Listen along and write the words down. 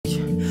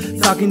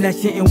talking that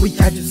shit and we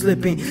catch you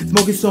slipping.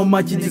 Smoking so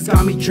much it just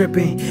got me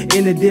tripping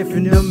in a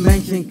different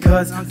dimension.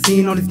 Cause I'm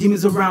seeing all these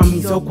demons around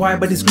me, so quiet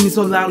but they screaming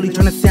so loudly,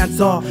 trying to stand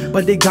tall,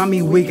 but they got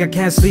me weak. I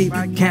can't sleep,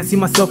 can't see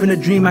myself in a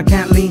dream. I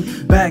can't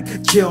lean back,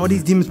 chill. All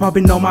these demons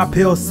popping on my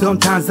pills.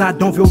 Sometimes I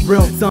don't feel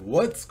real.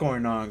 What's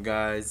going on,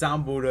 guys?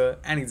 I'm Buddha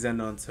and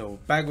Xendo Until,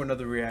 back with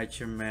another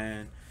reaction,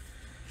 man.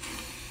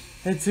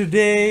 And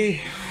today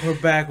we're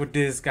back with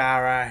this guy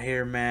right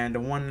here, man,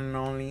 the one and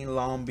only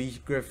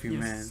LongBeachGriffy,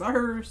 man. Yes,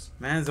 sirs.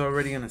 Man's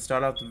already gonna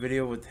start off the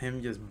video with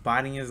him just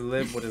biting his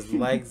lip with his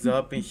legs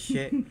up and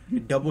shit,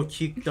 double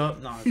cheeked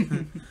up. No,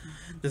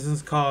 this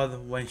is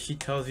called When She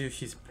Tells You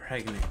She's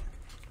Pregnant.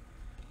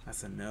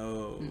 That's a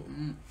no.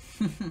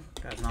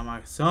 That's not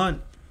my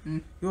son.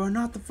 You are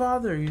not the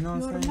father, you know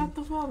what I'm saying? You are not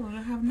the father.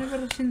 I have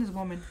never seen this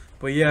woman.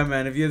 But yeah,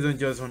 man, if you guys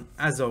enjoyed this one,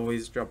 as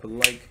always, drop a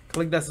like,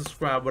 click that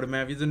subscribe button,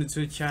 man. If you're new to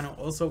the channel,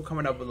 also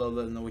comment down below,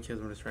 let us know what you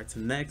guys want to react to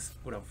next.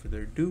 Without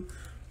further ado,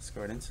 let's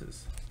go right into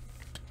this.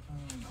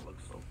 That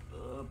looks so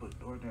good, but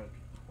DoorDash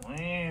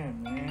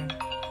playing, man.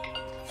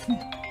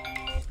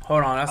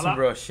 Hold on, that's some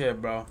real shit,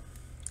 bro.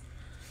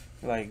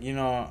 Like, you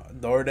know,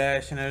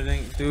 DoorDash and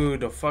everything.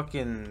 Dude, the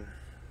fucking,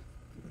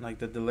 like,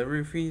 the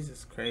delivery fees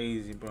is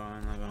crazy, bro.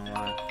 I'm not gonna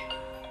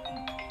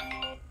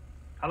lie.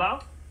 Hello?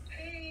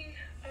 Hey,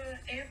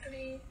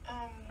 Anthony.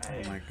 Oh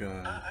my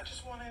god. I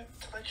just wanted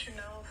to let you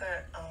know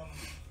that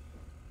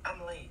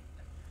I'm late.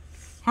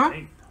 Huh?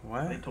 Late?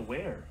 What? Late to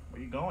where?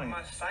 Where you going?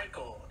 My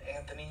cycle,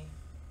 Anthony.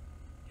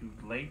 You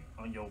late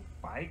on your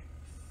bike?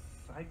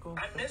 Cycle?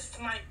 I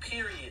missed my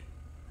period,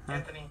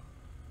 Anthony.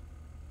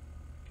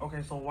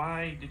 Okay, so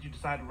why did you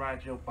decide to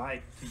ride your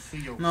bike to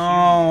your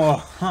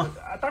No.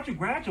 I thought you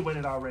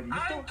graduated already.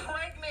 I'm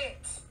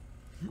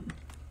pregnant.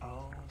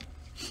 Oh.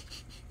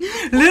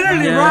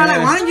 Literally, bro.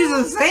 Like, why didn't you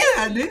just say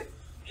that, dude?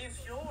 It's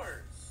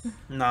yours.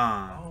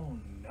 Nah. Oh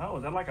no,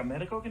 is that like a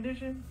medical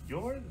condition?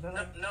 Yours? Is that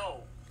like...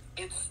 No,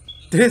 it's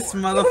This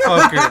yours.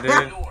 motherfucker,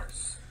 dude.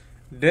 Yours.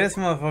 This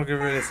motherfucker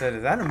really said,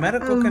 is that a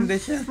medical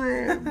condition?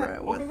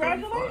 Well,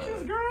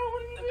 congratulations, girl.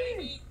 What do you The mean?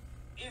 baby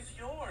is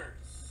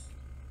yours.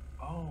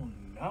 Oh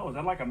no, is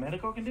that like a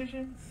medical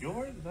condition?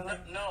 Yours? Is that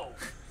like... No,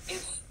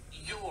 it's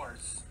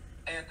yours,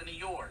 Anthony.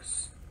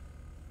 Yours.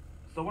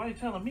 So why are you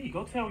telling me?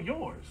 Go tell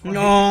yours.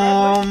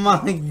 Oh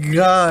my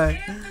god.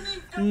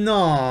 Anthony,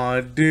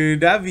 No,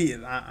 dude, that'd be.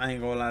 I ain't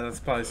gonna lie, that's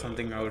probably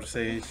something I would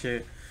say and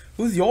shit.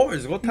 Who's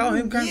yours? Go tell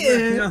him, Yeah.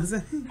 you know what I'm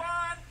saying?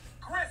 Von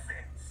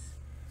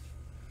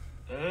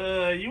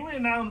Griffins. You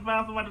went out and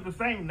found somebody with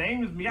the same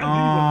name as me. I knew Oh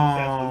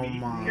you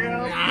my wasn't obsessed with me.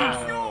 Girl, It's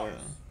god.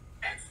 yours.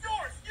 It's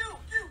yours. You,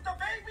 the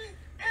baby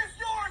is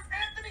yours,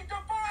 Anthony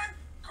Devon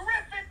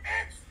Griffin.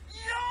 It's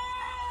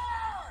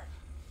yours.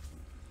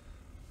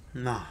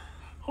 Nah.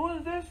 who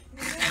is this?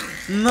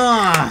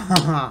 Nah.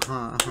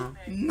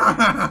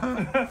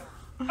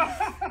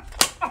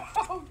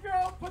 Oh,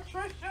 girl,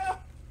 Patricia.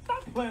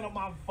 Stop playing on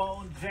my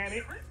phone,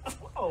 Janet.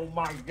 Oh,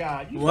 my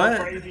God. You What?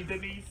 so crazy,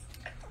 Denise.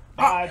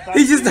 Bye,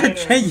 He just talk to you started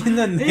later. changing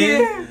the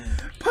name. Yeah.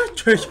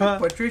 Patricia.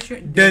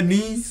 Patricia.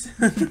 Denise.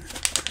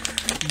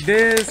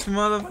 This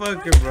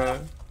motherfucker, bro.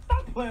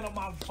 Stop playing on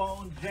my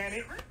phone,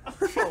 Janet.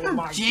 Oh,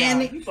 my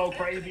Janet. God. You so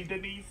crazy,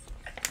 Denise.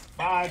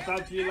 Bye,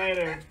 talk to you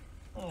later.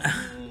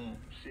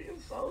 She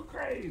is so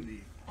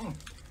crazy.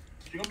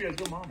 She gonna be a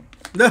good mama.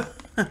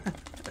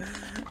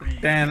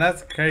 Damn,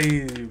 that's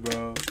crazy,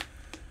 bro.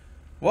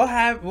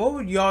 What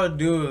would y'all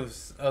do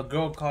if a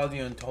girl called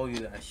you and told you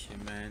that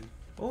shit, man?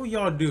 What would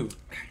y'all do?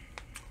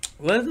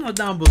 Let us know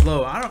down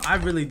below. I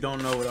really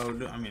don't know what I would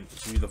do. I mean,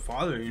 to be the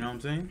father, you know what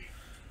I'm saying?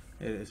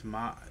 It's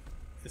my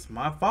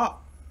fault.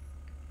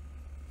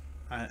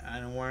 I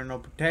don't wear no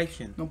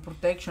protection. No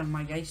protection,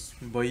 my guys.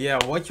 But yeah,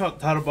 what y'all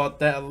thought about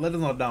that? Let us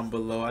know down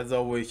below. As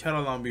always, shout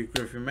out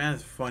LongBeachGriffy, man.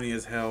 It's funny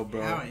as hell,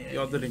 bro. Oh, yeah.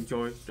 Y'all did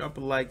enjoy. Drop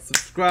a like,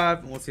 subscribe,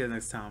 and we'll see you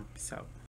next time. Peace out.